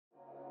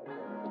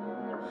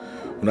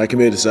When I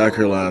committed to South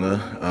Carolina,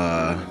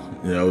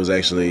 it was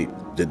actually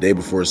the day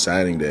before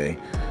signing day,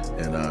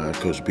 and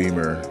Coach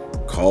Beamer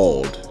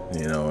called,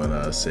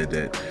 and said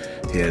that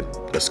he had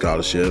a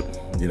scholarship,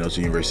 to the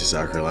University of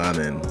South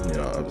Carolina, and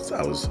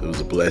it was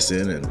a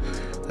blessing, and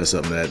that's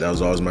something that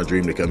was always my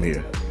dream to come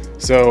here.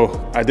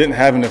 So I didn't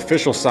have an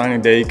official signing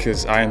day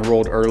because I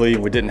enrolled early.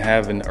 We didn't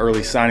have an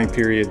early signing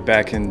period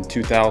back in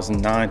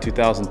 2009,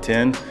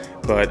 2010.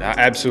 But I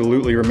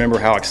absolutely remember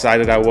how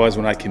excited I was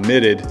when I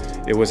committed.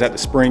 It was at the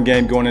spring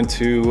game going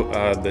into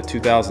the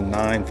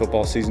 2009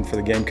 football season for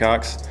the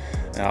Gamecocks.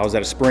 I was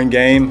at a spring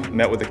game,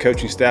 met with the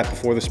coaching staff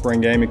before the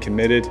spring game and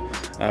committed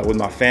with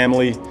my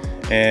family.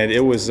 And it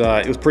was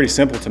pretty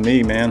simple to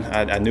me, man.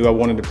 I knew I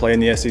wanted to play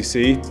in the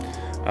SEC.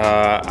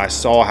 I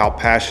saw how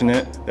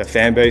passionate the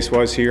fan base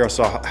was here. I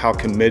saw how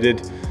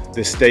committed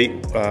the state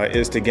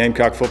is to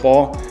Gamecock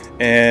football.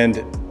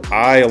 And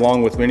I,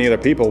 along with many other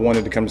people,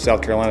 wanted to come to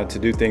South Carolina to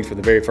do things for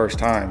the very first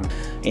time.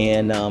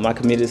 And I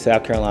committed to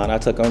South Carolina. I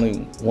took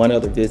only one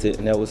other visit,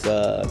 and that was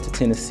to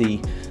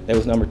Tennessee. That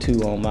was number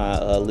 2 on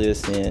my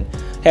list, and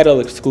had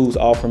other schools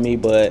offer me,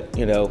 but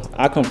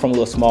I come from a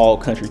little small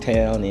country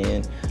town,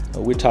 and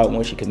we're taught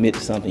once you commit to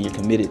something, you're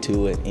committed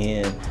to it,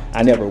 and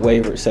I never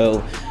wavered.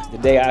 So the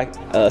day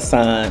I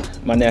signed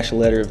my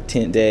national letter of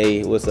intent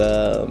day was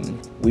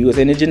we was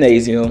in the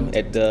gymnasium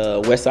at the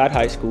Westside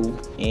High School,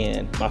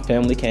 and my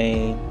family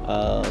came.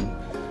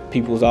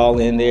 People was all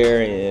in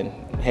there and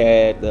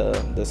had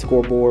the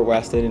scoreboard where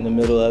I stood in the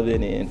middle of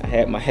it, and I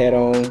had my hat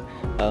on.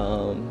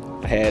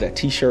 I had a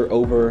T-shirt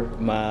over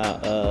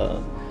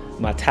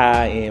my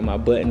tie and my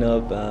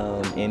button-up,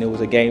 and it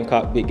was a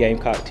big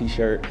Gamecock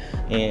T-shirt.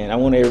 And I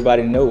wanted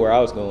everybody to know where I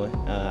was going.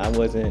 I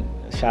wasn't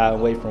shy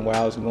away from what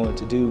I was going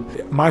to do.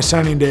 My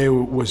signing day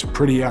was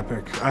pretty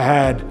epic. I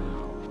had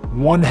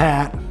one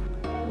hat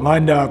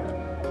lined up,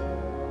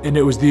 and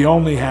it was the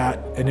only hat,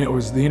 and it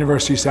was the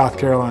University of South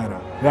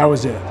Carolina. That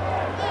was it.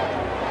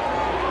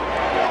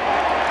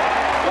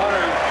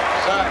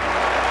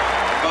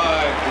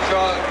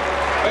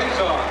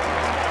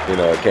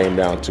 It came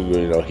down to,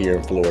 here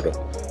in Florida,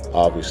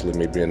 obviously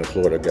me being a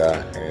Florida guy,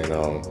 and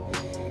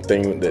the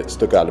thing that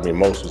stuck out to me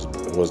most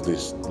was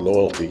this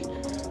loyalty,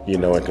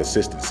 and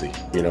consistency.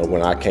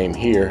 When I came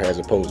here, as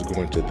opposed to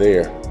going to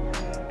there,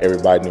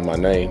 everybody knew my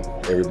name,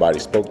 everybody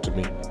spoke to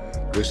me.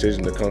 The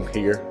decision to come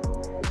here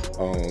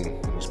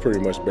was pretty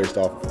much based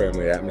off of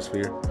family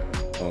atmosphere,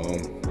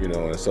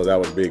 and so that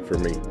was big for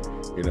me,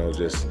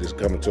 just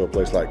coming to a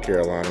place like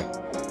Carolina,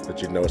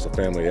 that it's a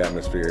family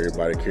atmosphere.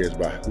 Everybody cares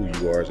about who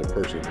you are as a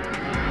person.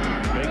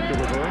 Make the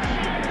reverse.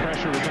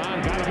 Pressure is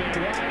on. Got a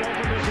man wide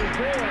open. This is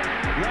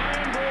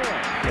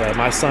Ryan Moore.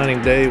 My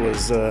signing day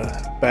was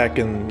back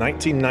in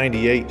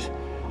 1998.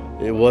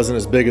 It wasn't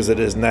as big as it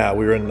is now.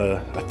 We were in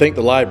I think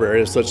the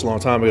library. It's such a long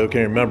time ago, I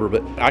can't remember.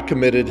 But I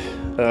committed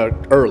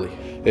early.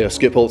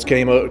 Skip Holtz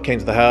came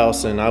to the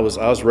house, and I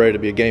was ready to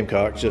be a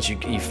Gamecock. Just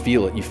you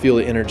feel it. You feel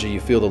the energy. You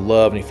feel the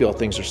love, and you feel how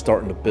things are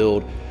starting to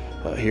build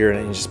here,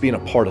 and just being a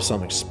part of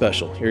something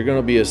special. You're going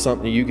to be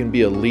something. You can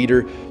be a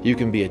leader. You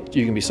can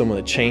be someone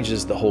that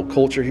changes the whole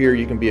culture here.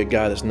 You can be a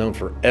guy that's known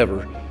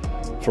forever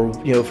for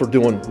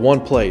doing one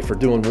play, for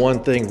doing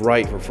one thing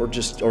right, or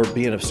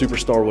being a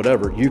superstar, or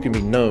whatever. You can be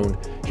known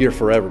here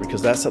forever,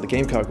 because that's how the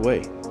Gamecock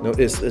way.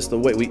 It's the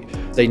way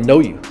they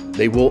know you.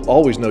 They will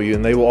always know you,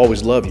 and they will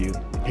always love you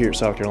here at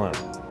South Carolina.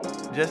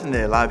 Justin,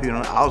 a lot of people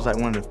know, I was like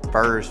one of the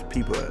first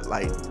people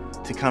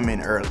to come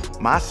in early.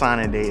 My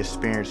signing day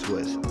experience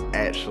was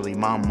actually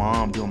my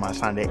mom doing my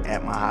signing day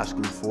at my high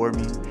school for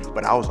me,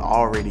 but I was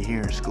already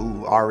here in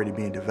school, already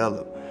being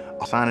developed.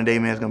 Signing day,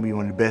 man, is gonna be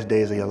one of the best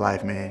days of your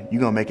life, man. You're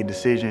gonna make a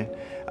decision.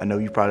 I know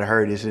you probably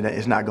heard this,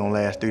 it's not gonna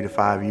last 3 to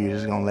 5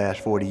 years, it's gonna last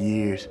 40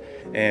 years.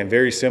 And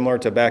very similar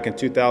to back in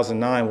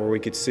 2009, where we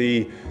could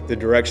see the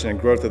direction and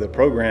growth of the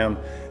program,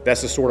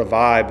 that's the sort of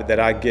vibe that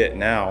I get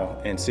now,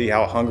 and see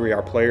how hungry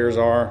our players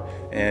are,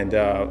 and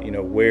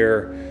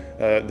where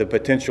the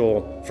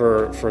potential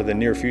for the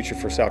near future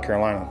for South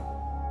Carolina.